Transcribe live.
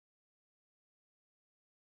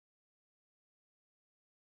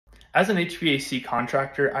As an HVAC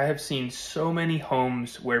contractor, I have seen so many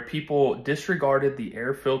homes where people disregarded the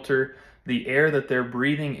air filter, the air that they're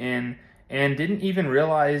breathing in, and didn't even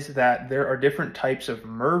realize that there are different types of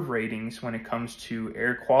MERV ratings when it comes to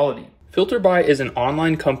air quality. Filterbuy is an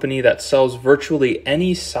online company that sells virtually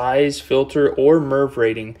any size filter or MERV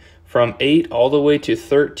rating from 8 all the way to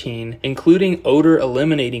 13, including odor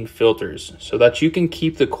eliminating filters, so that you can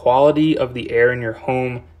keep the quality of the air in your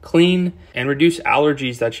home clean and reduce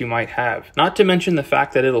allergies that you might have. Not to mention the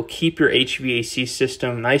fact that it'll keep your HVAC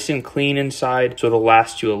system nice and clean inside, so it'll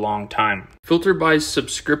last you a long time. Filterbuy's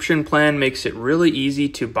subscription plan makes it really easy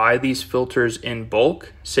to buy these filters in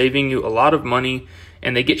bulk, saving you a lot of money,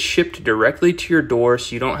 and they get shipped directly to your door,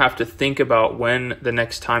 so you don't have to think about when the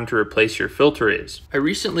next time to replace your filter is. I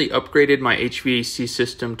recently upgraded my HVAC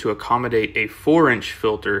system to accommodate a 4-inch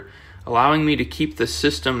filter, allowing me to keep the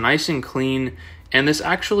system nice and clean, and this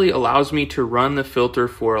actually allows me to run the filter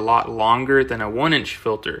for a lot longer than a 1-inch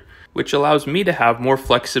filter, which allows me to have more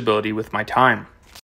flexibility with my time.